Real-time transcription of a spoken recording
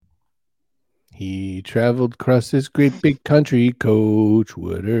He traveled across this great big country, Coach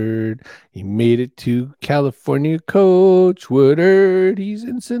Woodard. He made it to California, Coach Woodard. He's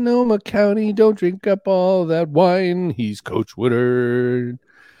in Sonoma County. Don't drink up all that wine. He's Coach Woodard.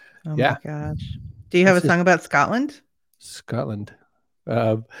 Oh Yeah. my gosh. Do you have a song about Scotland? Scotland.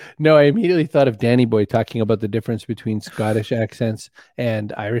 No, I immediately thought of Danny Boy talking about the difference between Scottish accents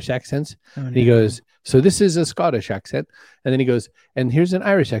and Irish accents. Oh, and he goes, so this is a Scottish accent. And then he goes, and here's an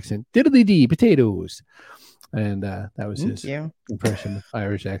Irish accent. Diddly dee, potatoes. And that was his impression of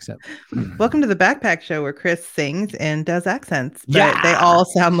Irish accent. Welcome to the Backpack Show, where Chris sings and does accents. But they all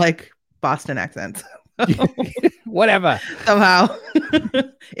sound like Boston accents. Whatever. Somehow.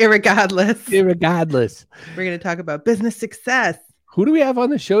 Irregardless. We're going to talk about business success. Who do we have on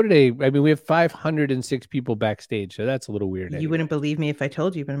the show today? I mean, we have 506 people backstage, so that's a little weird. You wouldn't believe me if I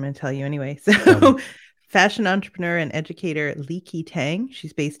told you, but I'm going to tell you anyway. So fashion entrepreneur and educator Leekei Tang.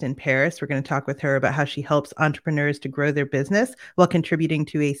 She's based in Paris. We're going to talk with her about how she helps entrepreneurs to grow their business while contributing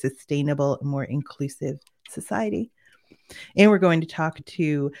to a sustainable, more inclusive society. And we're going to talk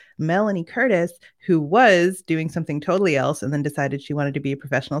to Melanie Curtis, who was doing something totally else and then decided she wanted to be a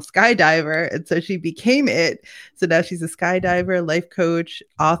professional skydiver. And so she became it. So now she's a skydiver, life coach,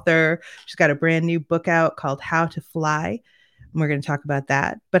 author. She's got a brand new book out called How to Fly. And we're going to talk about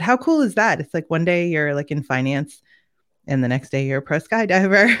that. But how cool is that? It's like one day you're like in finance and the next day you're a pro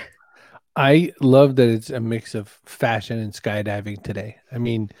skydiver. I love that it's a mix of fashion and skydiving today. I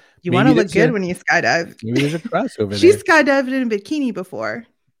mean, you want to look good when you skydive. Maybe there's a crossover. She's skydived in a bikini before.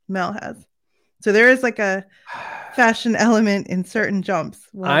 Mel has. So there is like a fashion element in certain jumps.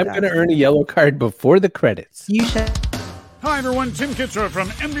 I'm going to earn a yellow card before the credits. You should. Hi, everyone. Tim Kitzrow from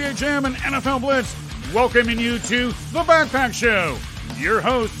NBA Jam and NFL Blitz, welcoming you to The Backpack Show. Your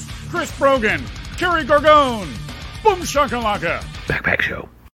hosts, Chris Brogan, Kerry Gargone, Boom Shakalaka. Backpack Show.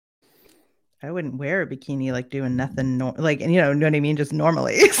 I wouldn't wear a bikini like doing nothing, know what I mean? Just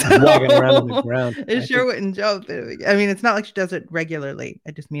normally. So, walking around on the ground. It wouldn't jump. I mean, it's not like she does it regularly.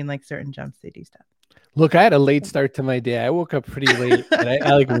 I just mean like certain jumps, they do stuff. Look, I had a late start to my day. I woke up pretty late and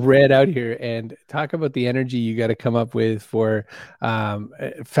I like read out here and talk about the energy you got to come up with for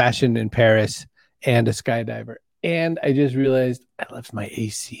fashion in Paris and a skydiver. And I just realized I left my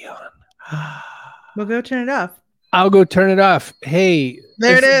AC on. Well, go turn it off. I'll go turn it off. Hey,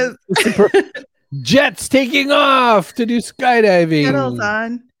 there it is. Jets taking off to do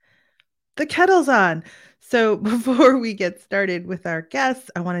skydiving. The kettle's on. So before we get started with our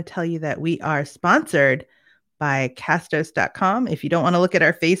guests, I want to tell you that we are sponsored by Castos.com. If you don't want to look at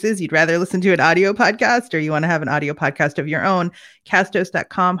our faces, you'd rather listen to an audio podcast, or you want to have an audio podcast of your own,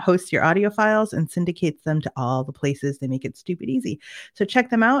 Castos.com hosts your audio files and syndicates them to all the places. They make it stupid easy. So check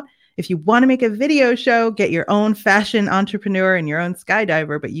them out. If you want to make a video show, get your own fashion entrepreneur and your own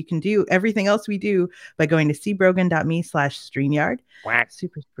skydiver, but you can do everything else we do by going to cbrogan.me/StreamYard. Whack.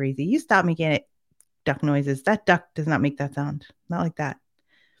 Super crazy. You stop making duck noises. That duck does not make that sound. Not like that.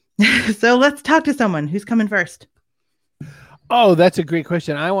 So let's talk to someone. Who's coming first? Oh, that's a great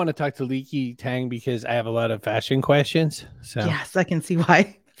question. I want to talk to Leekei Tang because I have a lot of fashion questions. So yes, I can see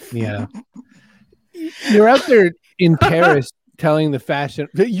why. Yeah. You're out there in Paris telling the fashion.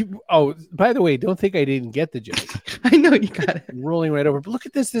 By the way, don't think I didn't get the joke. I know you got it. Rolling right over. But look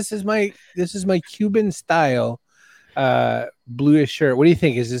at this. This is my Cuban style bluish shirt. What do you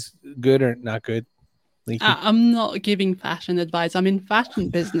think? Is this good or not good? I'm not giving fashion advice. I'm in fashion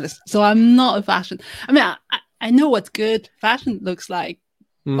business, so I'm not a fashion. I mean, I know what's good fashion looks like,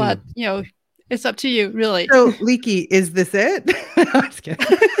 but it's up to you, really. So, Leekei, is this it? I'm just kidding.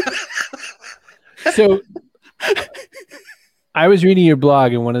 So, I was reading your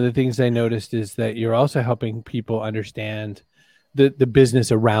blog, and one of the things I noticed is that you're also helping people understand the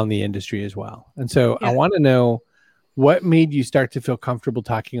business around the industry as well. And so, I want to know what made you start to feel comfortable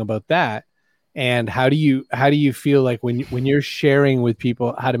talking about that. And how do you feel like when you're sharing with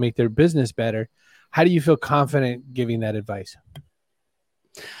people how to make their business better, how do you feel confident giving that advice?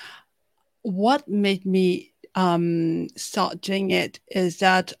 What made me start doing it is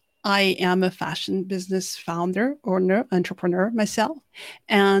that I am a fashion business founder, owner, entrepreneur myself.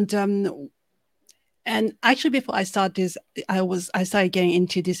 And actually before I started this, I started getting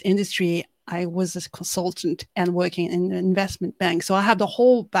into this industry. I was a consultant and working in an investment bank, so I have the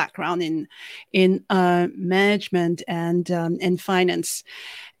whole background in management and finance,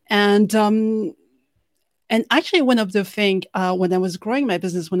 and actually one of the things when I was growing my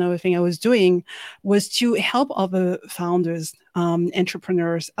business, one other thing I was doing was to help other founders,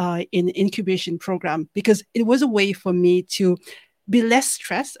 entrepreneurs in incubation program, because it was a way for me to be less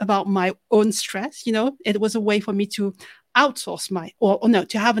stressed about my own stress. It was a way for me to outsource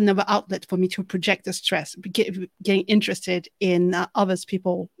to have another outlet for me to project the stress, getting interested in others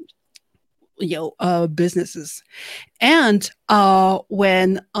people, businesses. And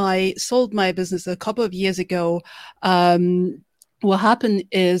when I sold my business a couple of years ago, what happened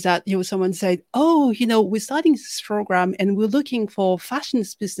is that someone said, "Oh, we're starting this program and we're looking for fashion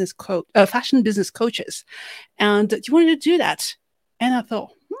business coaches, and do you want to do that?" And I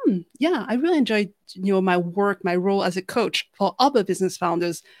thought, yeah, I really enjoyed my role as a coach for other business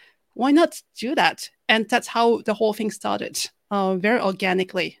founders. Why not do that? And that's how the whole thing started, very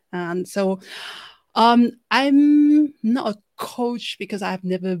organically. And so I'm not a coach because I've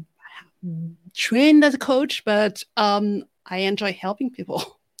never trained as a coach, but I enjoy helping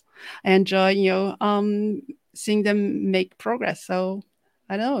people. I enjoy, seeing them make progress. So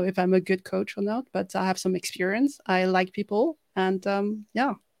I don't know if I'm a good coach or not, but I have some experience. I like people, and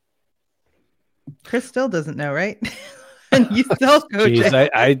yeah. Chris still doesn't know, right? And you still coach. Jeez,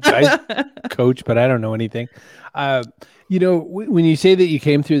 I coach, but I don't know anything. When you say that you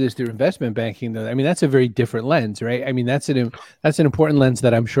came through investment banking, though, I mean, that's a very different lens, right? I mean, that's an important lens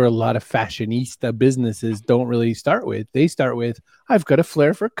that I'm sure a lot of fashionista businesses don't really start with. They start with, I've got a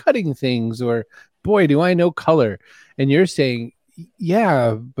flair for cutting things, or boy, do I know color. And you're saying,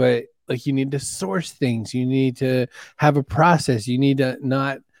 yeah, but like you need to source things. You need to have a process. You need to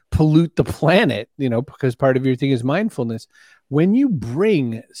not pollute the planet, because part of your thing is mindfulness. When you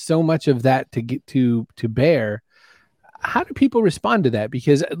bring so much of that to get to bear, how do people respond to that?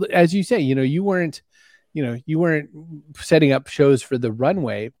 Because as you say, you weren't setting up shows for the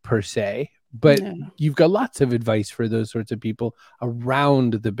runway per se, but you've got lots of advice for those sorts of people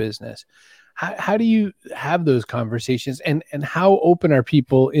around the business. How do you have those conversations, and how open are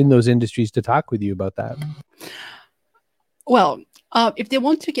people in those industries to talk with you about that? Well, if they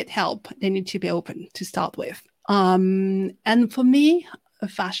want to get help, they need to be open to start with. And for me, a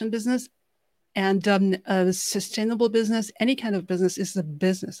fashion business and a sustainable business, any kind of business is a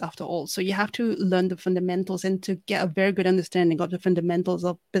business after all. So you have to learn the fundamentals and to get a very good understanding of the fundamentals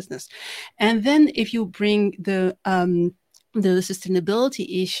of business. And then if you bring the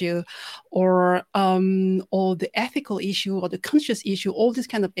sustainability issue or the ethical issue or the conscious issue, all these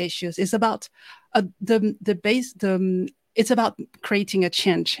kind of issues is about it's about creating a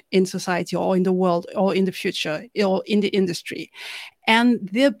change in society or in the world or in the future or in the industry. And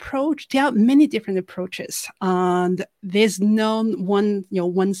the approach, there are many different approaches, and there's no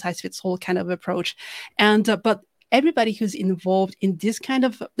one size fits all kind of approach. And but everybody who's involved in this kind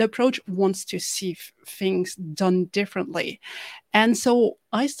of approach wants to see things done differently. And so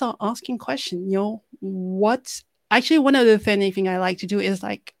I start asking questions, what actually one of the funny thing I like to do is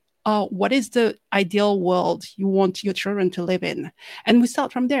like, what is the ideal world you want your children to live in? And we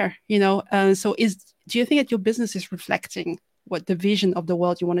start from there, so do you think that your business is reflecting what the vision of the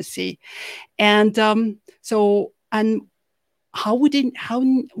world you want to see? And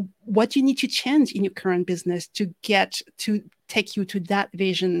what you need to change in your current business to take you to that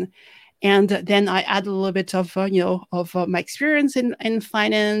vision. And then I add a little bit of my experience in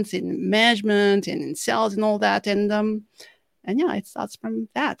finance, in management, and in sales, and all that. And yeah, it starts from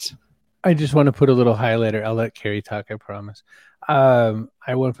that. I just want to put a little highlighter. I'll let Carrie talk, I promise. I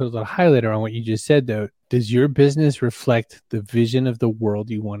want to put a little highlighter on what you just said, though. Does your business reflect the vision of the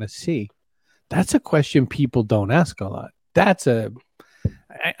world you want to see? That's a question people don't ask a lot.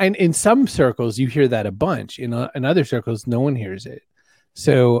 And in some circles, you hear that a bunch. In other circles, no one hears it.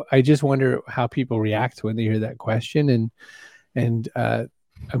 So I just wonder how people react when they hear that question. And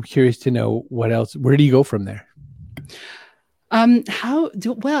I'm curious to know what else. Where do you go from there?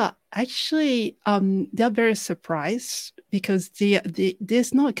 Actually, they're very surprised because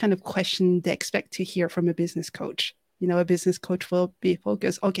there's no kind of question they expect to hear from a business coach. A business coach will be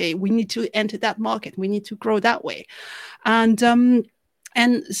focused, okay, we need to enter that market. We need to grow that way. And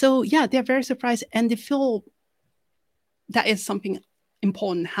so, yeah, they're very surprised and they feel that is something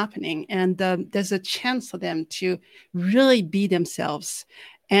important happening. And there's a chance for them to really be themselves.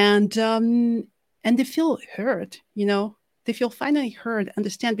 And they feel heard, They feel finally heard,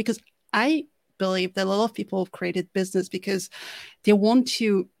 understand, because I believe that a lot of people have created business because they want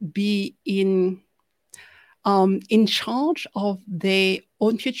to be in charge of their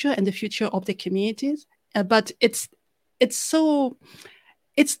own future and the future of their communities. But it's not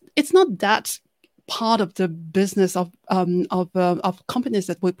that part of the business of companies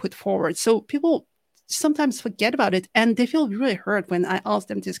that we put forward. So people sometimes forget about it, and they feel really hurt when I ask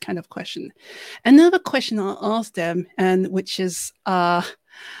them this kind of question. Another question I ask them, and which is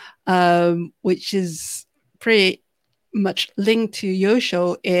pretty much linked to your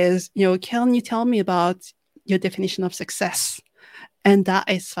show, is can you tell me about your definition of success. And that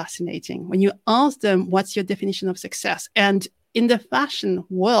is fascinating. When you ask them, what's your definition of success? And in the fashion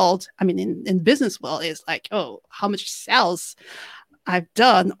world, I mean, in business world, it's like, oh, how much sales I've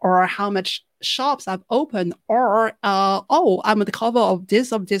done, or how much shops I've opened, or oh, I'm at the cover of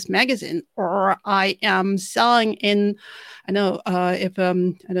this magazine, or I am selling in, I know if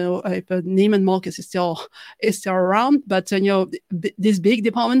Neiman Marcus is still around, but these big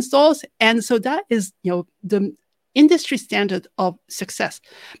department stores, and so that is the industry standard of success.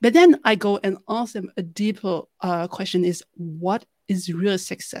 But then I go and ask them a deeper question: is what is real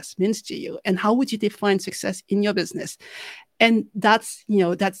success means to you, and how would you define success in your business? And that's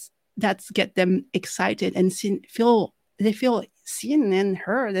get them excited and feel seen and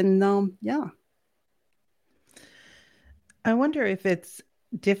heard. And yeah. I wonder if it's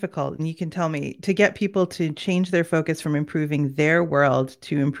difficult, and you can tell me, to get people to change their focus from improving their world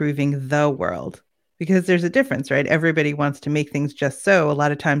to improving the world. Because there's a difference, right? Everybody wants to make things just so. A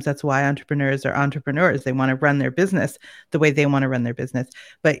lot of times that's why entrepreneurs are entrepreneurs. They want to run their business the way they want to run their business.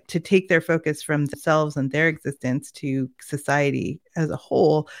 But to take their focus from themselves and their existence to society as a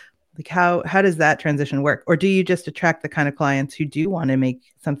whole, like how does that transition work? Or do you just attract the kind of clients who do want to make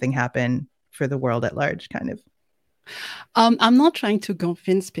something happen for the world at large, kind of? I'm not trying to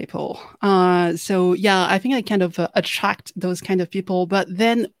convince people. So yeah, I think I kind of attract those kind of people. But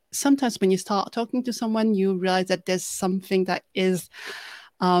then sometimes when you start talking to someone, you realize that there's something that is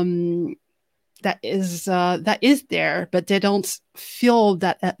there, but they don't feel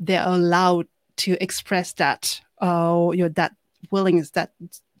that they're allowed to express that, that willingness, that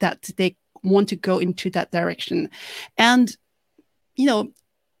they want to go into that direction. And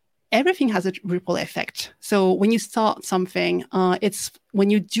everything has a ripple effect. So when you start something, it's when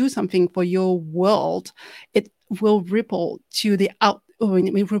you do something for your world, it will ripple to the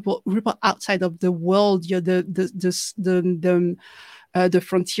ripple outside of the world, the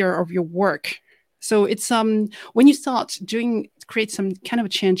frontier of your work. So it's when you start create some kind of a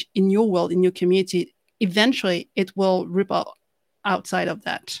change in your world, in your community, eventually it will ripple outside of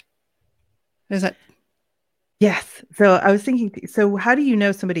that. Is that? Yes. So I was thinking, so how do you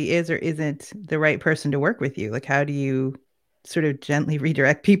know somebody is or isn't the right person to work with you? Like, how do you sort of gently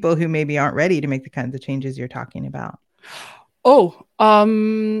redirect people who maybe aren't ready to make the kinds of changes you're talking about? Oh,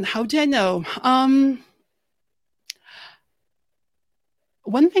 how do I know?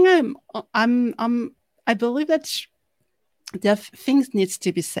 One thing I believe that there things needs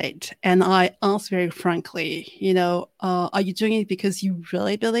to be said, and I ask very frankly, are you doing it because you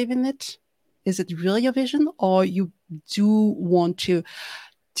really believe in it? Is it really your vision, or you do want to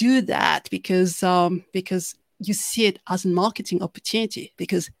do that because you see it as a marketing opportunity?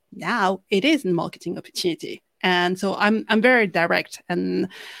 Because now it is a marketing opportunity. And so I'm very direct, and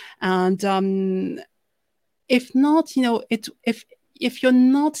if not, if you're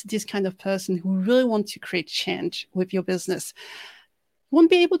not this kind of person who really wants to create change with your business, you won't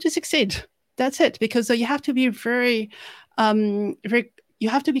be able to succeed. That's it. Because you have to be you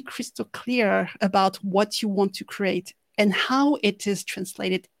have to be crystal clear about what you want to create and how it is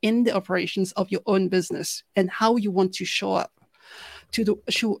translated in the operations of your own business, and how you want to show up to the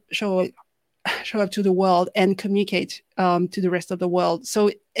world and communicate to the rest of the world.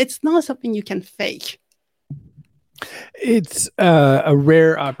 So it's not something you can fake. It's a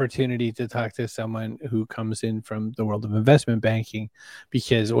rare opportunity to talk to someone who comes in from the world of investment banking,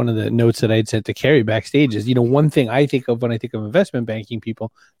 because one of the notes that I'd sent to Carrie backstage is, one thing I think of when I think of investment banking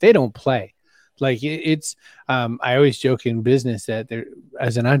people, they don't play. Like it's, I always joke in business that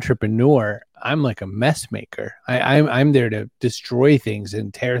as an entrepreneur, I'm like a mess maker. I'm there to destroy things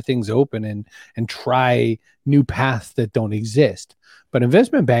and tear things open and try new paths that don't exist. But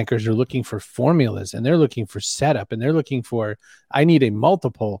investment bankers are looking for formulas, and they're looking for setup, and they're looking for, I need a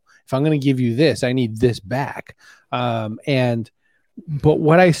multiple. If I'm going to give you this, I need this back. But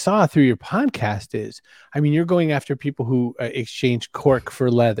what I saw through your podcast is, you're going after people who exchange cork for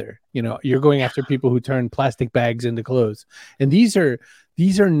leather. You're going after people who turn plastic bags into clothes. And these are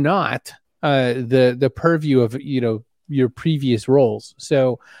not the purview of, your previous roles.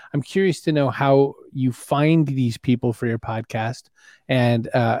 So I'm curious to know how you find these people for your podcast, and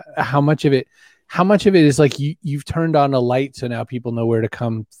how much of it is like you've turned on a light, so now people know where to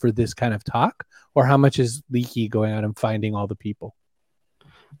come for this kind of talk, or how much is Leekei going out and finding all the people?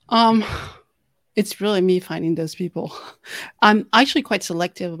 It's really me finding those people. I'm actually quite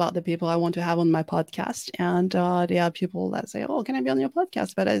selective about the people I want to have on my podcast. And there are people that say, oh, can I be on your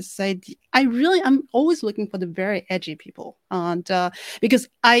podcast? But I say, I'm always looking for the very edgy people. And because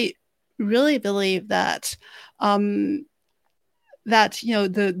I really believe that that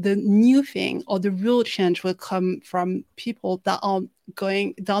the new thing or the real change will come from people that are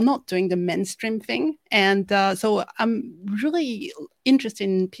not doing the mainstream thing. And so I'm really interested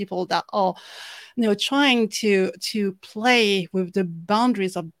in people that are trying to play with the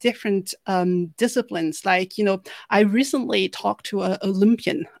boundaries of different disciplines. Like, I recently talked to an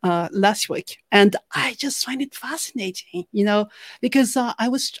Olympian last week, and I just find it fascinating, because I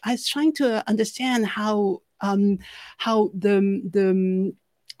was trying to understand how the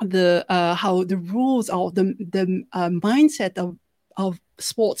rules or the mindset of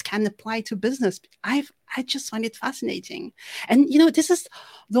sports can apply to business. I just find it fascinating. And this is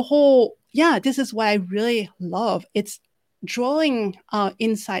this is what I really love. It's drawing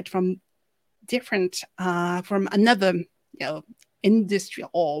insight from different from another industry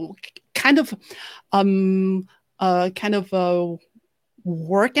or kind of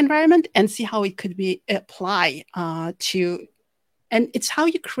work environment, and see how it could be applied to, and it's how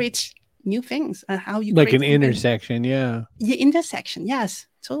you create new things and how you like an intersection. Yeah, intersection. Yes,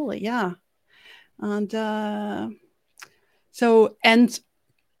 totally. Yeah. And so, and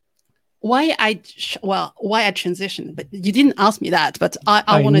why I transitioned, but you didn't ask me that, but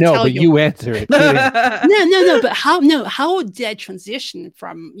I want to tell you. You answer it. No, but how did I transition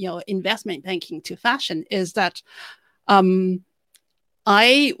from investment banking to fashion? Is that I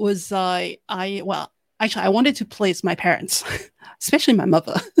wanted to please my parents, especially my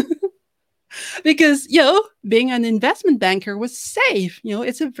mother, because being an investment banker was safe.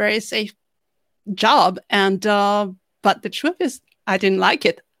 It's a very safe job, and but the truth is, I didn't like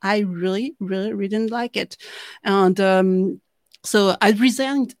it. I really, really, really didn't like it, and so I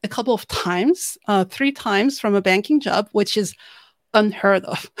resigned a couple of times, 3 times from a banking job, which is unheard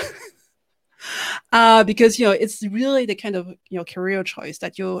of. Because it's really the kind of career choice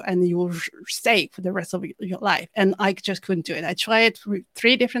that you will stay for the rest of your life, and I just couldn't do it. I tried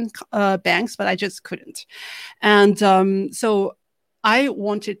 3 different banks, but I just couldn't. And so I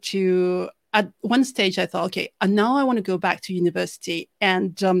wanted to, at one stage I thought, okay, now I want to go back to university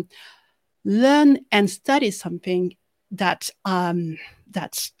and learn and study something that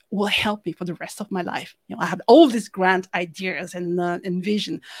will help me for the rest of my life. I had all these grand ideas and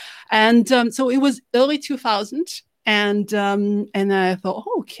vision. And so it was early 2000, and I thought,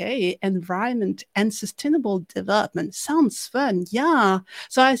 okay, environment and sustainable development sounds fun. Yeah.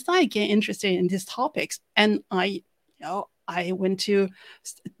 So I started getting interested in these topics, and I went to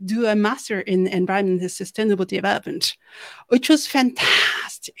do a master in environment and sustainable development, which was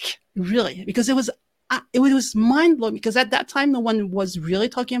fantastic, really, because it was mind-blowing, because at that time no one was really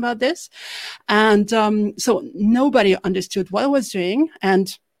talking about this, and so nobody understood what I was doing,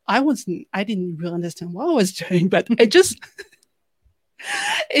 and I didn't really understand what I was doing, but it just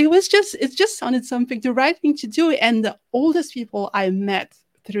sounded something, the right thing to do. And the oldest people I met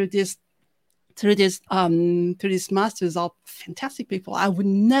through this masters are fantastic people. I would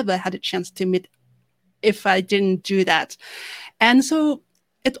never had a chance to meet if I didn't do that. And so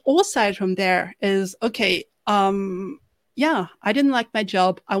it all started from there. Is okay. I didn't like my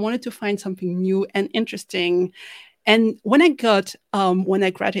job. I wanted to find something new and interesting. And when I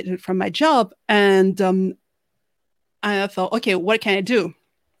graduated from my job, and I thought, okay, what can I do?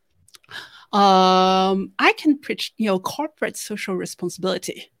 I can preach, corporate social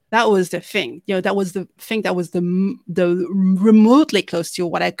responsibility. That was the thing. That was the thing that was the remotely close to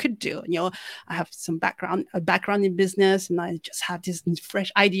what I could do. I have a background in business, and I just have these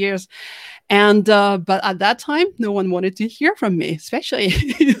fresh ideas. And but at that time, no one wanted to hear from me, especially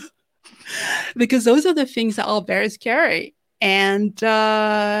because those are the things that are very scary. And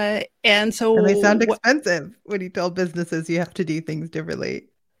so they sound expensive when you tell businesses you have to do things differently.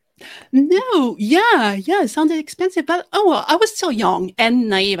 No, yeah, it sounded expensive, but I was still young and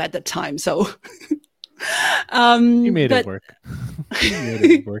naive at the time, so you made it work.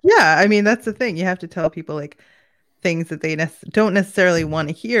 Yeah, I mean, that's the thing. You have to tell people like things that they don't necessarily want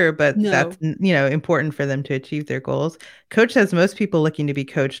to hear, but that's important for them to achieve their goals. Coach says most people looking to be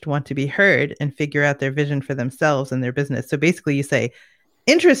coached want to be heard and figure out their vision for themselves and their business. So basically, you say,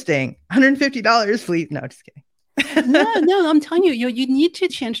 "Interesting, $150, please." No, just kidding. No, I'm telling you, you need to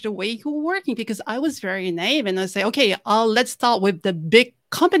change the way you're working, because I was very naive, and I say, okay, let's start with the big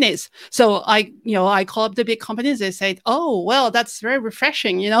companies. So I call up the big companies. They say, oh, well, that's very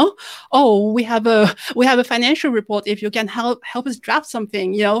refreshing. Oh, we have a financial report. If you can help us draft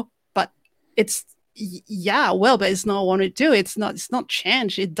something, but it's, but it's not what I want to do. It's not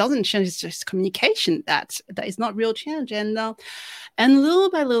change. It doesn't change. It's just communication. That is not real change. And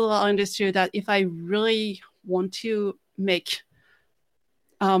little by little, I understood that if I really want to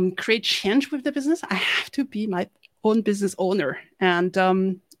create change with the business, I have to be my own business owner, and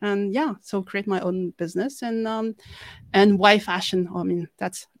yeah, so create my own business and why fashion. I mean,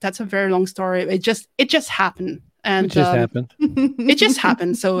 that's a very long story. It just happened. And it just happened. It just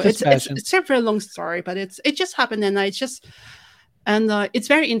happened. So it's a very long story, but it just happened, and it's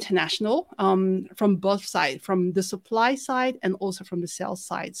very international from both sides, from the supply side and also from the sales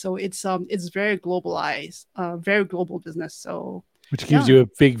side. So it's very globalized, very global business. So which gives you a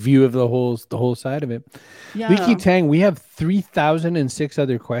big view of the whole side of it. Yeah. Leekei Tang, we have 3,006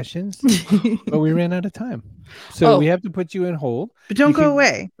 other questions, but we ran out of time. So we have to put you in hold. But don't go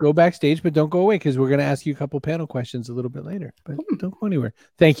away. Go backstage, but don't go away, because we're going to ask you a couple panel questions a little bit later. But don't go anywhere.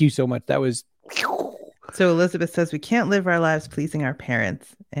 Thank you so much. That was... So Elizabeth says we can't live our lives pleasing our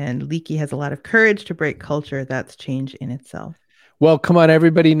parents. And Leekei has a lot of courage to break culture. That's change in itself. Well, come on.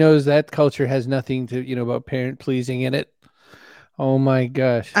 Everybody knows that culture has nothing to, about parent pleasing in it. Oh my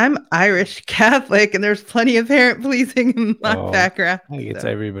gosh. I'm Irish Catholic, and there's plenty of parent pleasing in my background. I think it's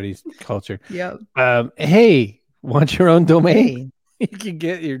everybody's culture. Yep. Hey, want your own domain? Hey. You can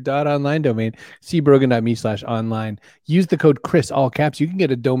get your .online domain, cbrogan.me/online. Use the code Chris, all caps. You can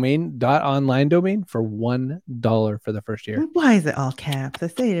get a .online domain for $1 for the first year. Why is it all caps? I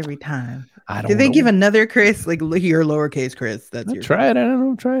say it every time. I don't know. Did they give another Chris, like your lowercase Chris? That's your try it. I don't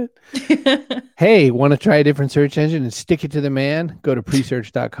know. Try it. Hey, want to try a different search engine and stick it to the man? Go to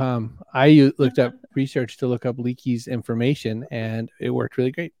presearch.com. I looked up research to look up Leekei's information, and it worked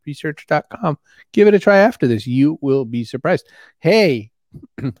really great. Research.com. Give it a try after this. You will be surprised. Hey,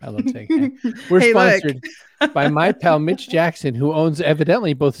 I love saying hey. We're sponsored by my pal Mitch Jackson, who owns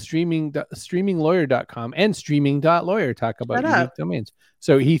evidently both streaminglawyer.com and streaming.lawyer. Talk about unique domains.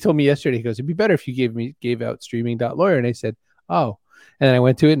 So he told me yesterday, he goes, it'd be better if you gave out streaming.lawyer. And I said, oh. And then I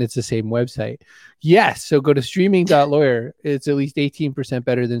went to it, and it's the same website. Yes. So go to streaming.lawyer. It's at least 18%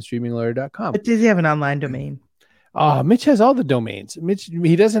 better than streaminglawyer.com. But does he have an online domain? Mitch has all the domains. Mitch,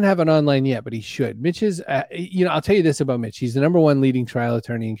 he doesn't have an online yet, but he should. Mitch is, I'll tell you this about Mitch. He's the #1 leading trial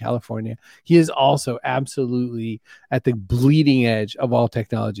attorney in California. He is also absolutely at the bleeding edge of all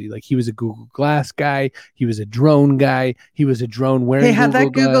technology. Like, he was a Google Glass guy. He was a drone guy. He was a drone wearing Hey, how'd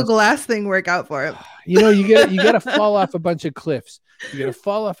that Google Glass thing work out for him? You got to fall off a bunch of cliffs. You got to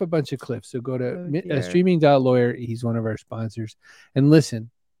fall off a bunch of cliffs. So go to streaming.lawyer. He's one of our sponsors. And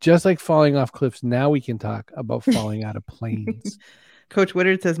listen, just like falling off cliffs, now we can talk about falling out of planes. Coach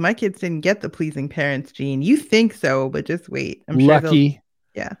Woodard says, my kids didn't get the pleasing parents gene. You think so, but just wait. I'm lucky. Sure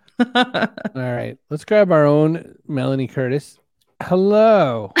yeah. All right. Let's grab our own Melanie Curtis.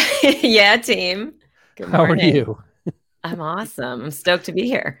 Hello. Yeah, team. Good morning. How are you? I'm awesome. I'm stoked to be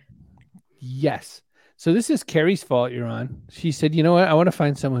here. Yes. So this is Carrie's fault you're on. She said, you know what? I want to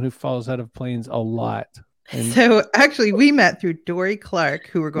find someone who falls out of planes a lot. And so actually we met through Dory Clark,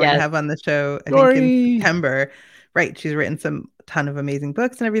 who we're going to have on the show I think in September. Right. She's written ton of amazing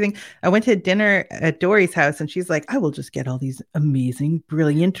books and everything. I went to dinner at Dory's house, and she's like, I will just get all these amazing,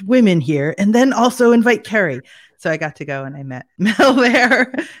 brilliant women here and then also invite Carrie. So I got to go, and I met Mel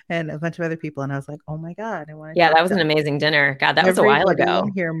there and a bunch of other people. And I was like, oh my God, I want to. Yeah, that was an amazing dinner. God, that was a while ago.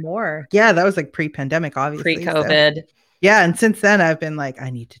 Hear more. Yeah, that was like pre-pandemic, obviously. Pre-COVID. So. Yeah, and since then I've been like, I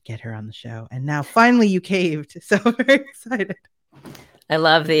need to get her on the show, and now finally you caved. So very excited. I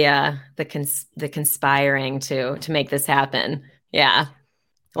love the conspiring to make this happen. Yeah.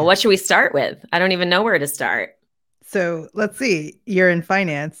 Well, what should we start with? I don't even know where to start. So let's see. You're in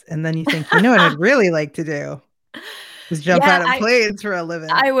finance, and then you think, what I'd really like to do is jump out of planes for a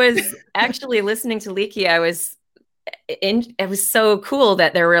living. I was actually listening to Leekei. It was so cool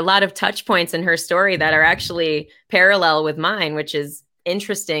that there were a lot of touch points in her story that are actually parallel with mine, which is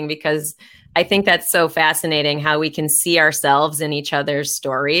interesting because I think that's so fascinating how we can see ourselves in each other's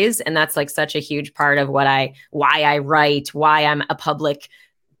stories. And that's like such a huge part of why I write, why I'm a public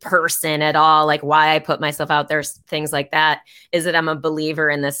person at all, like why I put myself out there, things like that, is that I'm a believer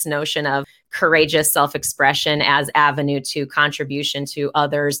in this notion of courageous self-expression as avenue to contribution to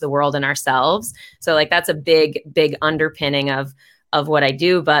others, the world, and ourselves. So like that's a big underpinning of what I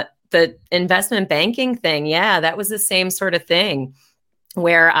do. But the investment banking thing, yeah, that was the same sort of thing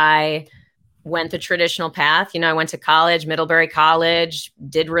where I went the traditional path. I went to college, Middlebury College,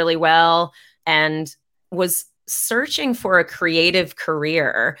 did really well, and was searching for a creative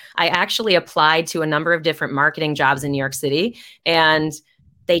career. I actually applied to a number of different marketing jobs in New York City, and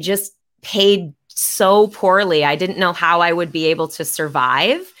they just paid so poorly. I didn't know how I would be able to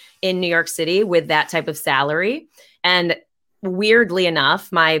survive in New York City with that type of salary. And weirdly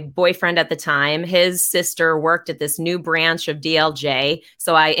enough, my boyfriend at the time, his sister worked at this new branch of DLJ.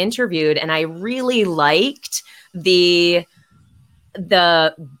 So I interviewed, and I really liked the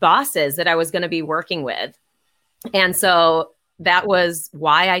bosses that I was going to be working with. And so that was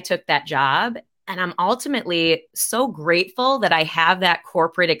why I took that job. And I'm ultimately so grateful that I have that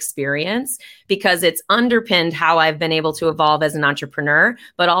corporate experience, because it's underpinned how I've been able to evolve as an entrepreneur,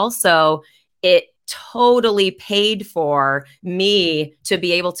 but also it totally paid for me to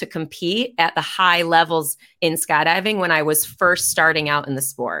be able to compete at the high levels in skydiving when I was first starting out in the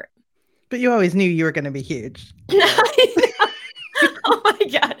sport. But you always knew you were going to be huge. Oh my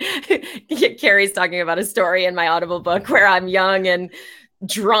God. Carrie's talking about a story in my Audible book where I'm young and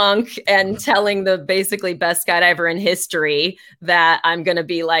drunk and telling the basically best skydiver in history that I'm going to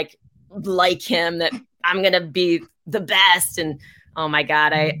be like him, that I'm going to be the best. And oh my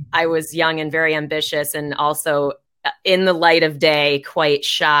God, I was young and very ambitious, and also in the light of day, quite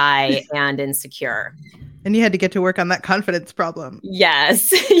shy and insecure. And you had to get to work on that confidence problem.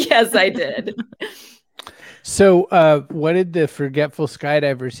 Yes. Yes, I did. So what did the forgetful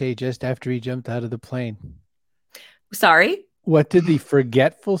skydiver say just after he jumped out of the plane? Sorry? What did the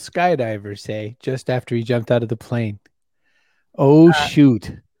forgetful skydiver say just after he jumped out of the plane? Oh,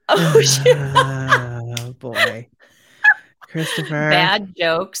 shoot. Oh, shoot. Oh, boy. Christopher. Bad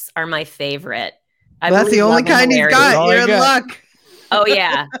jokes are my favorite. Well, that's the only kind he's got. You're in luck. Oh,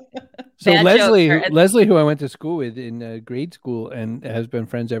 yeah. So Leslie, who I went to school with in grade school and has been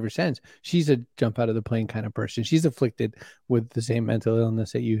friends ever since, she's a jump out of the plane kind of person. She's afflicted with the same mental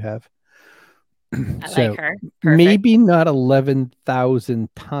illness that you have. I So like her. Perfect. Maybe not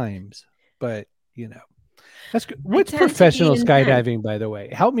 11,000 times, but that's good. What's professional skydiving, by the way?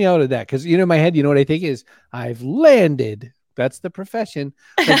 Help me out with that, because in my head, what I think is I've landed. That's the profession.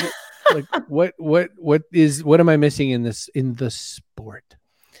 Like what am I missing in the sport?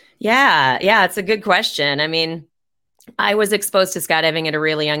 Yeah, it's a good question. I mean, I was exposed to skydiving at a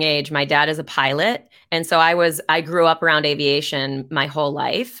really young age. My dad is a pilot. And so I grew up around aviation my whole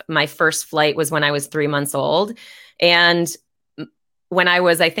life. My first flight was when I was 3 months old. And when I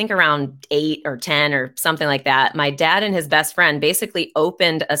was, I think, around 8 or 10 or something like that, my dad and his best friend basically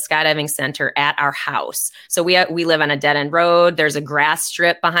opened a skydiving center at our house. So we live on a dead end road. There's a grass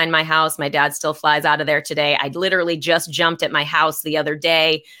strip behind my house. My dad still flies out of there today. I literally just jumped at my house the other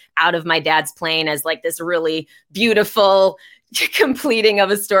day out of my dad's plane as like this really beautiful completing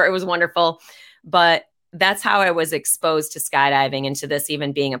of a story. It was wonderful. But that's how I was exposed to skydiving and to this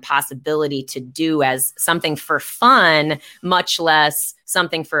even being a possibility to do as something for fun, much less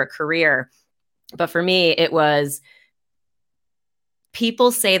something for a career. But for me, it was,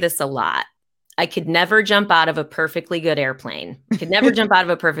 people say this a lot. I could never jump out of a perfectly good airplane. I could never jump out of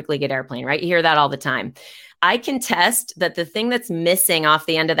a perfectly good airplane, right? You hear that all the time. I can test that the thing that's missing off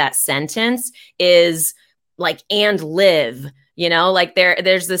the end of that sentence is like, and live. Like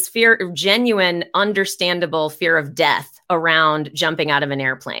there's this fear, genuine, understandable fear of death around jumping out of an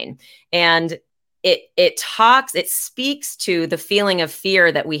airplane. And it speaks to the feeling of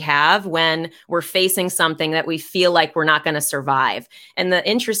fear that we have when we're facing something that we feel like we're not going to survive. And the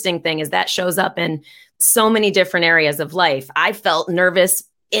interesting thing is that shows up in so many different areas of life. I felt nervous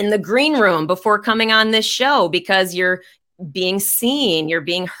in the green room before coming on this show because you're being seen, you're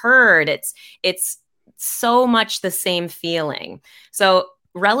being heard. It's so much the same feeling. So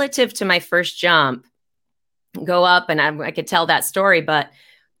relative to my first jump, go up, and I could tell that story, but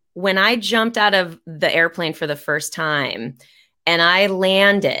when I jumped out of the airplane for the first time and I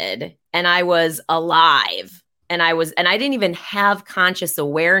landed and I was alive and I didn't even have conscious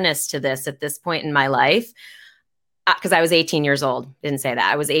awareness to this at this point in my life, because I was 18 years old. Didn't say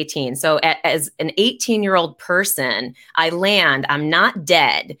that. I was 18. So as an 18-year-old person, I land, I'm not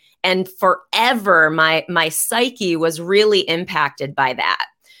dead. And forever, my psyche was really impacted by that.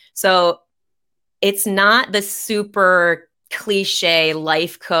 So it's not the super cliche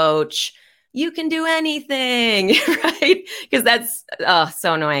life coach, you can do anything, right? Because that's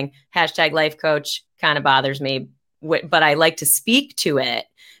so annoying. #life coach kind of bothers me, but I like to speak to it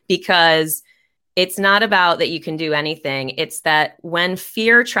because it's not about that you can do anything. It's that when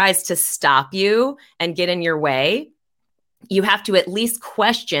fear tries to stop you and get in your way, you have to at least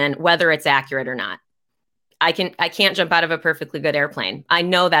question whether it's accurate or not. I can't jump out of a perfectly good airplane. I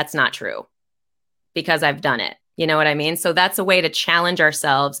know that's not true because I've done it. You know what I mean? So that's a way to challenge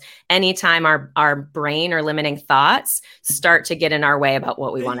ourselves anytime our brain or limiting thoughts start to get in our way about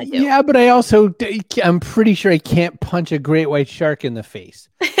what we want to do. Yeah, but I'm pretty sure I can't punch a great white shark in the face.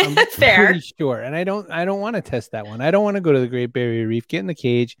 I'm Fair. Pretty sure. And I don't want to test that one. I don't want to go to the Great Barrier Reef, get in the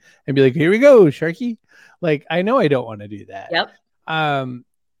cage and be like, here we go, Sharky. Like, I know I don't want to do that. Yep.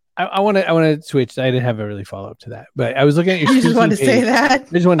 I want to switch. I didn't have a really follow up to that, but I was looking at your. You just wanted to say that.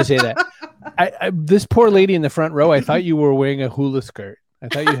 I just wanted to say that. This poor lady in the front row. I thought you were wearing a hula skirt. I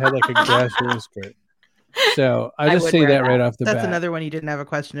thought you had like a grass hula skirt. So I'll just say that right off the bat. That's another one you didn't have a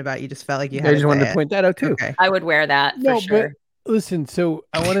question about. You just felt like you had I just wanted to point that out too. Okay. I would wear that for sure. But listen, so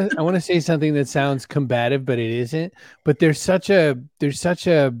I want to say something that sounds combative, but it isn't. But there's such a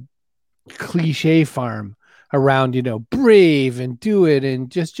cliche farm around, brave and do it and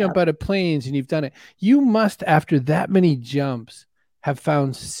just jump out of planes, and you've done it. You must, after that many jumps, have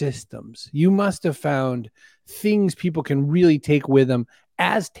found systems. You must have found things people can really take with them,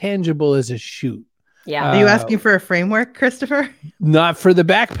 as tangible as a chute. Yeah. Are you asking for a framework, Christopher? Not for the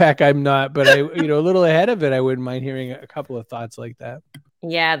backpack, I'm not, but a little ahead of it, I wouldn't mind hearing a couple of thoughts like that.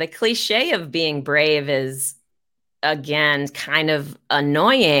 Yeah, the cliche of being brave is, again, kind of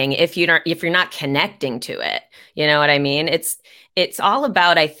annoying if you're not connecting to it. You know what I mean? It's all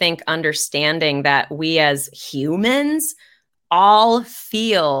about, I think, understanding that we as humans all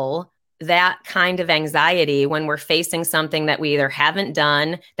feel that kind of anxiety when we're facing something that we either haven't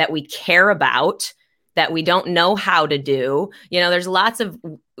done, that we care about, that we don't know how to do. There's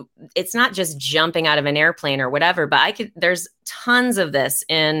it's not just jumping out of an airplane or whatever, but there's tons of this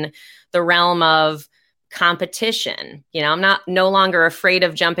in the realm of competition. I'm no longer afraid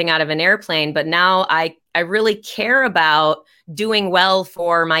of jumping out of an airplane, but now I really care about doing well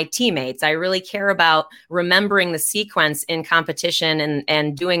for my teammates. I really care about remembering the sequence in competition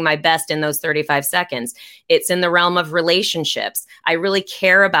and doing my best in those 35 seconds. It's in the realm of relationships. I really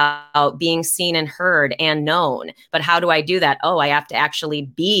care about being seen and heard and known. But how do I do that? I have to actually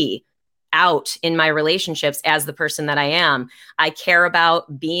be out in my relationships as the person that I am. I care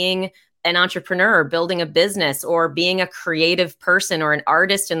about being an entrepreneur, building a business, or being a creative person or an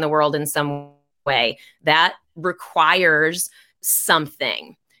artist in the world in some way. That requires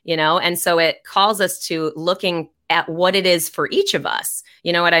something, and so it calls us to looking at what it is for each of us.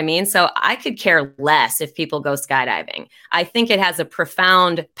 You know what I mean? So I could care less if people go skydiving. I think it has a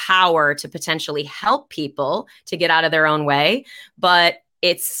profound power to potentially help people to get out of their own way, but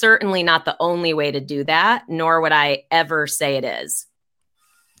it's certainly not the only way to do that, nor would I ever say it is.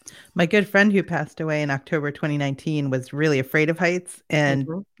 My good friend who passed away in October 2019 was really afraid of heights and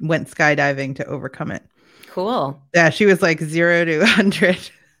went skydiving to overcome it. Cool. Yeah, she was like 0 to 100.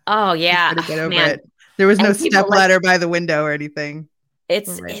 Oh, yeah. To get over it. There was no step ladder by the window or anything. It's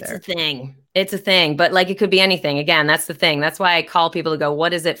a thing. It's a thing. But it could be anything. Again, that's the thing. That's why I call people to go,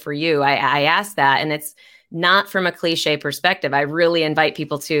 what is it for you? I ask that. And it's not from a cliche perspective. I really invite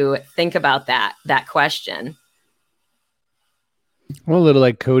people to think about that question. I'm a little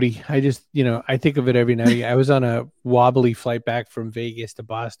like Cody. I just, I think of it every night. I was on a wobbly flight back from Vegas to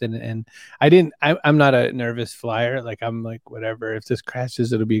Boston, and I'm not a nervous flyer. I'm like, whatever, if this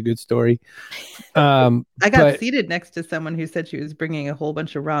crashes, it'll be a good story. I got seated next to someone who said she was bringing a whole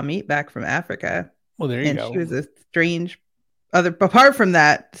bunch of raw meat back from Africa. Well, there you go. She was a apart from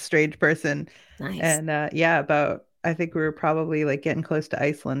that, strange person. Nice. And I think we were probably getting close to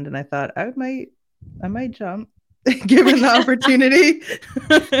Iceland, and I thought I might jump. Given the opportunity,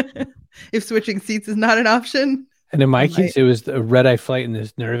 if switching seats is not an option. And in my case, it was a red-eye flight, and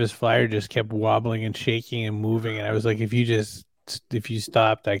this nervous flyer just kept wobbling and shaking and moving. And I was like, if you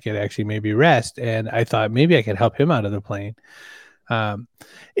stopped, I could actually maybe rest. And I thought maybe I could help him out of the plane.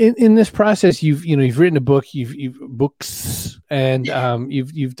 In this process, you've written a book, you've books, and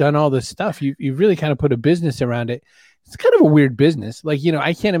you've done all this stuff. You've really kind of put a business around it. It's kind of a weird business.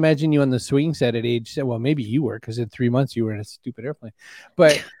 I can't imagine you on the swing set at age, well, maybe you were, because in 3 months you were in a stupid airplane.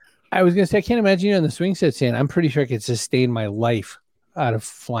 But I was going to say, I can't imagine you on the swing set saying, I'm pretty sure I could sustain my life out of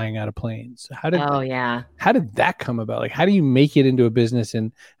flying out of planes. How did that come about? How do you make it into a business?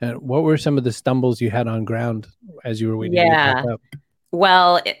 And what were some of the stumbles you had on ground as you were waiting to get back up?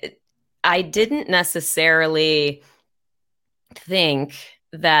 Well, I didn't necessarily think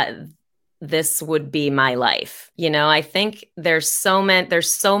that this would be my life. I think there's so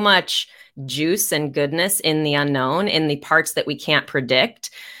much juice and goodness in the unknown, in the parts that we can't predict.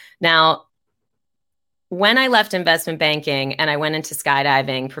 Now, when I left investment banking and I went into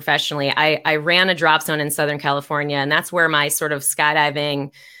skydiving professionally, I ran a drop zone in Southern California, and that's where my sort of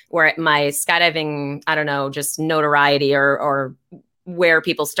skydiving, I don't know, just notoriety or where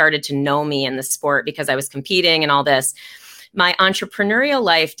people started to know me in the sport, because I was competing and all this. My entrepreneurial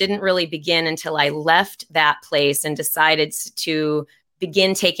life didn't really begin until I left that place and decided to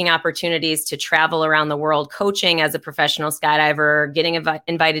begin taking opportunities to travel around the world, coaching as a professional skydiver, getting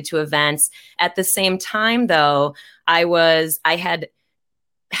invited to events. At the same time, though, I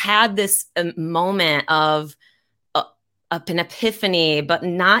had this moment of an epiphany, but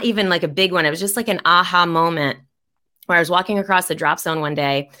not even a big one. It was just an aha moment where I was walking across the drop zone one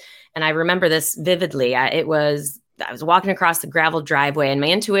day, and I remember this vividly. I was walking across the gravel driveway, and my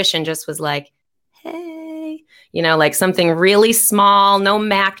intuition just was like, hey. like something really small, no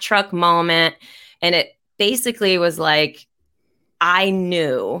Mack truck moment. And it basically was like, I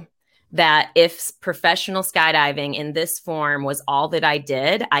knew that if professional skydiving in this form was all that I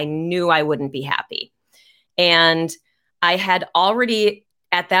did, I knew I wouldn't be happy. And I had already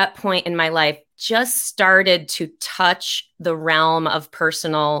at that point in my life just started to touch the realm of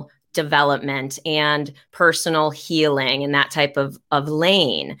personal development and personal healing and that type of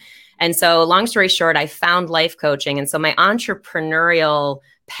lane. And so long story short, I found life coaching. And so my entrepreneurial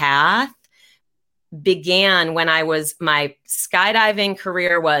path began when my skydiving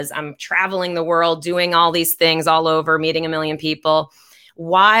career was, I'm traveling the world, doing all these things all over, meeting a million people,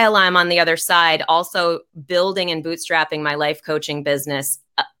 while I'm on the other side, also building and bootstrapping my life coaching business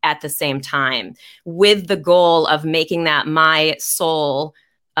at the same time, with the goal of making that my sole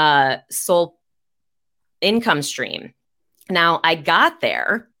income stream. Now I got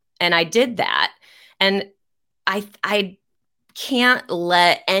there and I did that. And I can't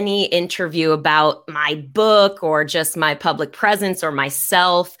let any interview about my book or just my public presence or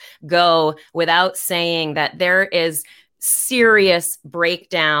myself go without saying that there is serious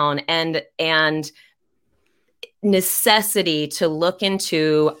breakdown and necessity to look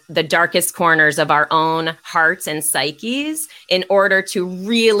into the darkest corners of our own hearts and psyches in order to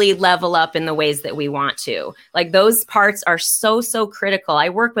really level up in the ways that we want to. Like, those parts are so critical. I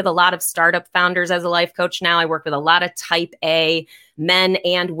work with a lot of startup founders as a life coach now. I work with a lot of type A men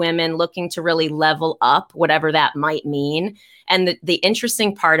and women looking to really level up, whatever that might mean. And the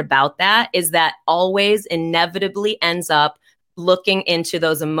interesting part about that is that always inevitably ends up looking into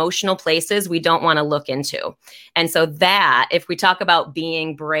those emotional places we don't want to look into. And so that, if we talk about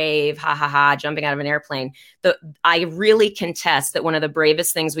being brave, jumping out of an airplane, I really contest that one of the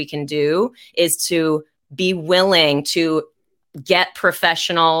bravest things we can do is to be willing to get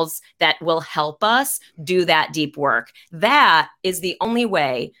professionals that will help us do that deep work. That is the only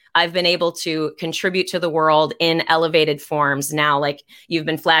way I've been able to contribute to the world in elevated forms now. Like, you've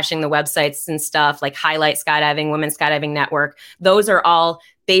been flashing the websites and stuff like Highlight Skydiving, Women's Skydiving Network. Those are all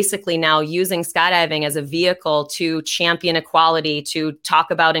basically now using skydiving as a vehicle to champion equality, to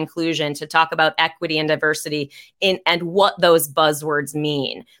talk about inclusion, to talk about equity and diversity and what those buzzwords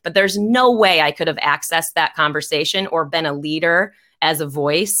mean. But there's no way I could have accessed that conversation or been a leader as a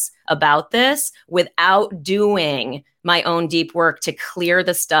voice about this without doing my own deep work to clear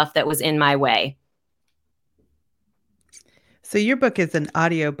the stuff that was in my way. So your book is an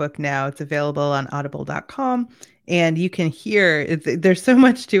audiobook now. It's available on audible.com. And you can hear, there's so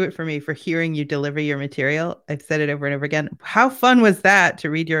much to it for me for hearing you deliver your material. I've said it over and over again. How fun was that to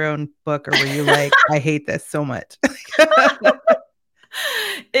read your own book? Or were you like, I hate this so much?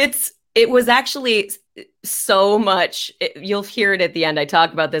 It was actually so much. You'll hear it at the end. I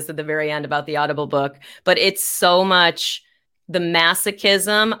talk about this at the very end about the Audible book, but it's so much the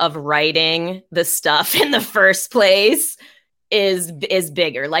masochism of writing the stuff in the first place is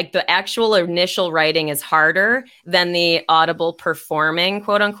bigger. Like, the actual initial writing is harder than the audible performing,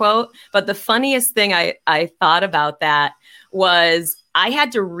 quote unquote. But the funniest thing I thought about that was I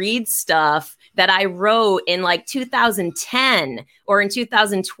had to read stuff that I wrote in like 2010 or in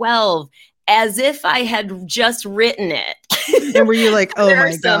 2012 as if I had just written it. And were you like, oh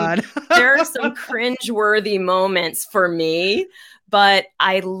my God. There are some cringeworthy moments for me. But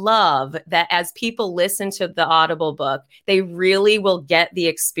I love that as people listen to the Audible book, they really will get the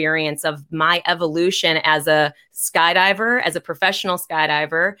experience of my evolution as a skydiver, as a professional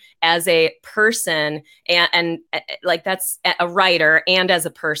skydiver, as a person, and like, that's a writer, and as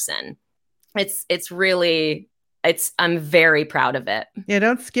a person. I'm very proud of it. Yeah,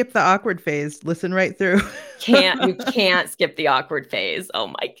 don't skip the awkward phase. Listen right through. You can't skip the awkward phase. Oh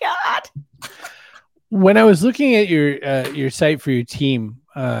my God. When I was looking at your site for your team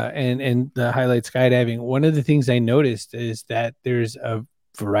and the Highlight Skydiving, one of the things I noticed is that there's a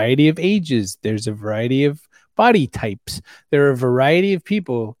variety of ages, there's a variety of body types, there are a variety of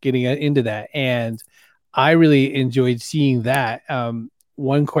people getting into that, and I really enjoyed seeing that.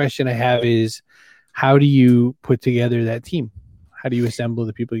 One question I have is, how do you put together that team? How do you assemble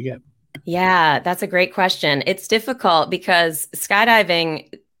the people you get? Yeah, that's a great question. It's difficult because skydiving,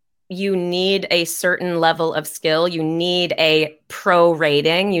 you need a certain level of skill. You need a pro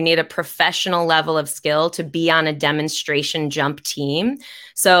rating. You need a professional level of skill to be on a demonstration jump team.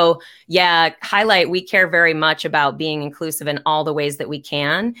 So yeah, Highlight, we care very much about being inclusive in all the ways that we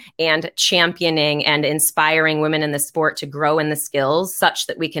can and championing and inspiring women in the sport to grow in the skills such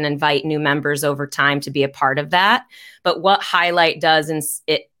that we can invite new members over time to be a part of that. But what Highlight does,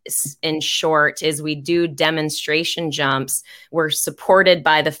 in short, is we do demonstration jumps. We're supported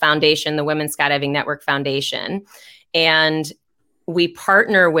by the foundation, the Women's Skydiving Network Foundation. And we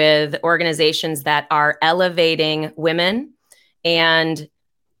partner with organizations that are elevating women and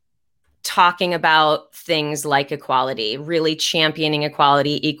talking about things like equality, really championing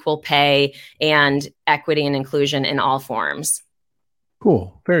equality, equal pay, and equity and inclusion in all forms.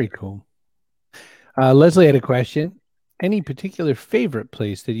 Cool. Very cool. Leslie had a question. Any particular favorite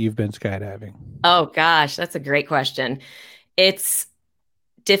place that you've been skydiving? Oh, gosh, that's a great question. It's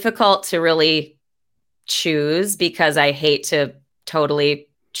difficult to really choose because I hate to totally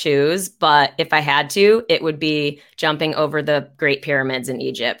choose, but if I had to, it would be jumping over the Great Pyramids in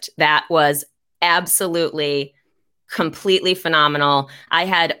Egypt. That was absolutely completely phenomenal. I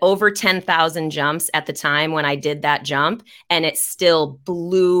had over 10,000 jumps at the time when I did that jump, and it still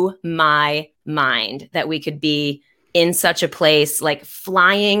blew my mind that we could be in such a place, like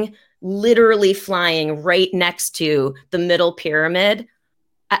flying, literally flying right next to the middle pyramid.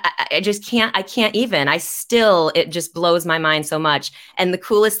 I just can't, it just blows my mind so much. And the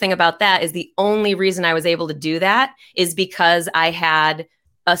coolest thing about that is the only reason I was able to do that is because I had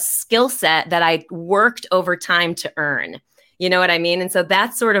a skill set that I worked over time to earn. You know what I mean? And so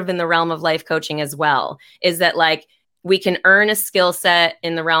that's sort of in the realm of life coaching as well, is that like, we can earn a skill set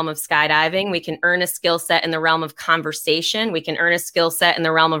in the realm of skydiving. We can earn a skill set in the realm of conversation. We can earn a skill set in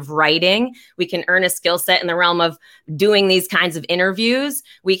the realm of writing. We can earn a skill set in the realm of doing these kinds of interviews.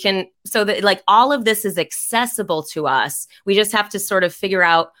 We can, so that like all of this is accessible to us. We just have to sort of figure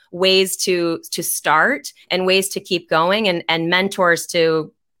out ways to start and ways to keep going, and mentors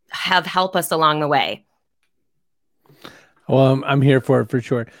to help us along the way. Well, I'm here for it for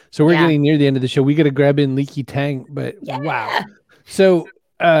sure. So we're getting near the end of the show. We got to grab in Leekei Tang, but wow. So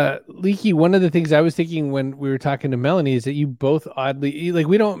Leekei, one of the things I was thinking when we were talking to Melanie is that you both oddly, like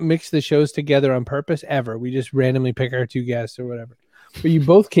we don't mix the shows together on purpose ever. We just randomly pick our two guests or whatever. But you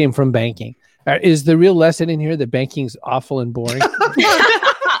both came from banking. Is the real lesson in here that banking's awful and boring?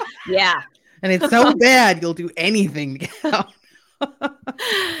 Yeah. And it's so bad, you'll do anything to get out.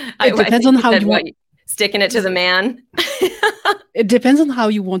 It depends on how you want. Sticking it to the man. It depends on how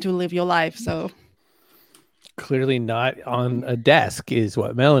you want to live your life. So clearly not on a desk is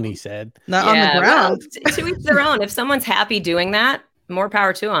what Melanie said. Not on the ground. Well, to each their own. If someone's happy doing that, more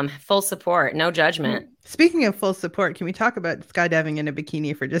power to them. Full support, no judgment. Speaking of full support, can we talk about skydiving in a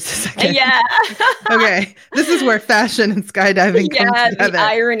bikini for just a second? Yeah. Okay. This is where fashion and skydiving come together. The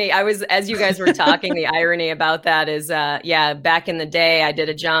irony. As you guys were talking, the irony about that is, back in the day, I did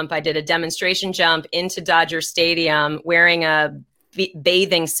a demonstration jump into Dodger Stadium wearing a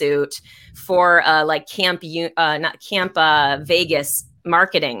bathing suit for like Camp Vegas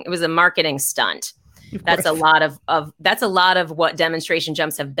marketing. It was a marketing stunt. That's a lot of what demonstration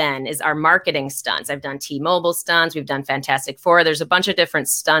jumps have been, is our marketing stunts. I've done T-Mobile stunts. We've done Fantastic Four. There's a bunch of different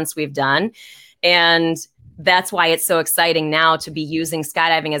stunts we've done. And that's why it's so exciting now to be using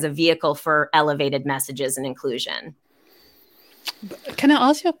skydiving as a vehicle for elevated messages and inclusion. Can I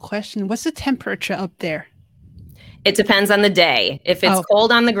ask you a question? What's the temperature up there? It depends on the day. If it's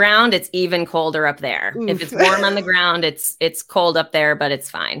cold on the ground, it's even colder up there. Oof. If it's warm on the ground, it's cold up there, but it's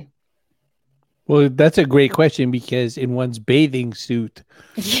fine. Well, that's a great question, because in one's bathing suit,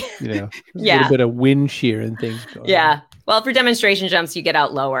 a little bit of wind shear and things going on. Well, for demonstration jumps, you get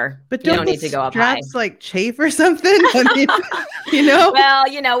out lower. But you don't need to go up high. Straps like chafe or something? I mean,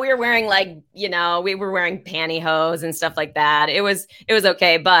 Well, we were wearing we were wearing pantyhose and stuff like that. It was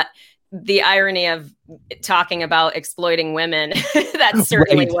okay. But the irony of talking about exploiting women, that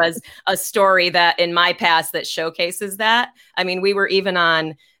certainly was a story that in my past that showcases that. I mean, we were even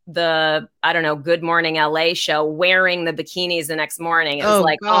on the Good Morning LA show wearing the bikinis the next morning. It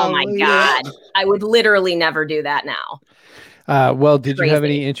was oh my God, I would literally never do that now. Well, did you have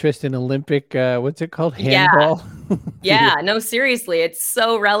any interest in Olympic, what's it called? Handball? Yeah, no, seriously. It's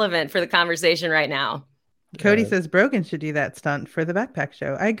so relevant for the conversation right now. Cody says Brogan should do that stunt for the backpack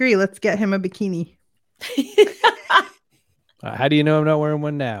show. I agree. Let's get him a bikini. How do you know I'm not wearing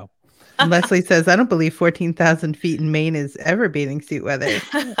one now? Leslie says, I don't believe 14,000 feet in Maine is ever bathing suit weather.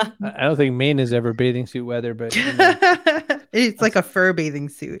 I don't think Maine is ever bathing suit weather, but it's like a fur bathing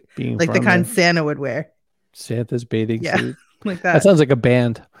suit, like the kind Santa would wear. Santa's bathing suit. Like that. That sounds like a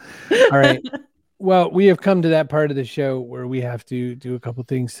band. All right. Well, we have come to that part of the show where we have to do a couple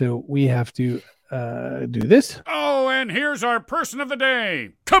things. So we have to do this. Oh, and here's our person of the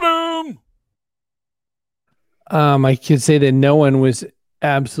day. Kaboom! I could say that no one was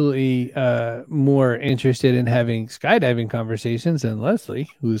absolutely more interested in having skydiving conversations than Leslie,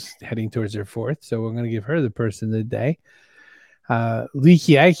 who's heading towards her fourth. So we're going to give her the person of the day.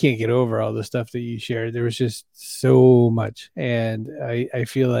 Leekei, I can't get over all the stuff that you shared. There was just so much, and I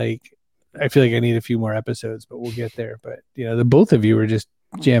feel like I need a few more episodes, but we'll get there. But the both of you are just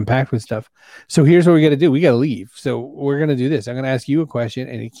jam packed with stuff. So here's what we got to do. We got to leave. So we're gonna do this. I'm gonna ask you a question,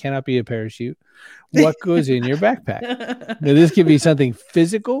 and it cannot be a parachute. What goes in your backpack? Now, this could be something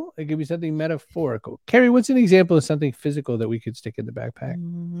physical. It could be something metaphorical. Carrie, what's an example of something physical that we could stick in the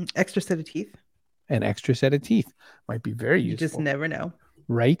backpack? Extra set of teeth. An extra set of teeth might be very useful. You just never know.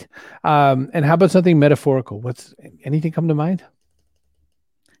 Right. And how about something metaphorical? Anything come to mind?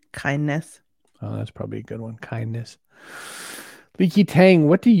 Kindness. Oh, that's probably a good one. Kindness. Leekei Tang,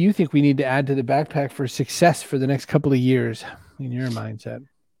 what do you think we need to add to the backpack for success for the next couple of years in your mindset?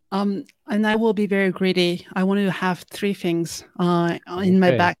 And I will be very greedy. I want to have 3 things in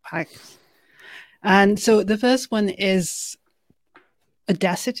my backpack. And so the first one is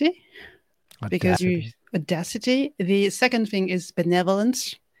audacity. Audacity. The second thing is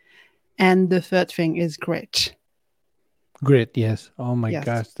benevolence. And the third thing is grit. Grit, yes. Oh my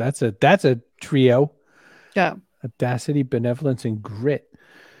gosh. That's a trio. Yeah. Audacity, benevolence, and grit.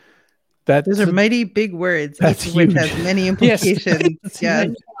 Those are mighty big words. That's each of huge. which has many implications. Yeah.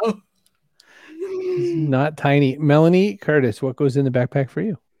 Not tiny. Melanie, Curtis, what goes in the backpack for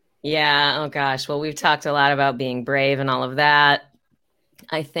you? Yeah. Oh gosh. Well, we've talked a lot about being brave and all of that.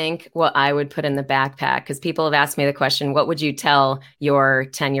 I think what I would put in the backpack, because people have asked me the question, what would you tell your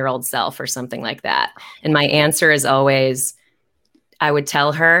 10-year-old self or something like that? And my answer is always, I would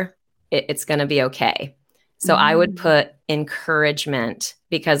tell her it's going to be okay. So I would put encouragement,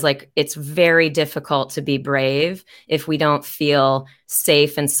 because it's very difficult to be brave if we don't feel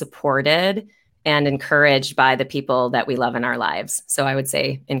safe and supported and encouraged by the people that we love in our lives. So I would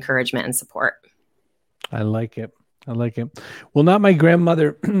say encouragement and support. I like it. Well, not my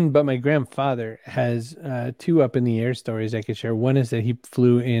grandmother, but my grandfather has 2 up in the air stories I could share. One is that he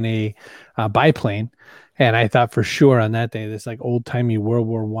flew in a biplane, and I thought for sure on that day, this old timey World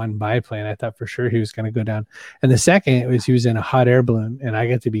War I biplane, I thought for sure he was going to go down. And the second was he was in a hot air balloon, and I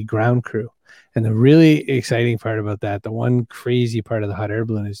got to be ground crew. And the really exciting part about that, the one crazy part of the hot air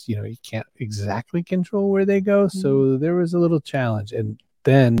balloon is, you can't exactly control where they go. So there was a little challenge. And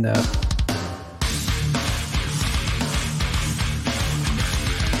then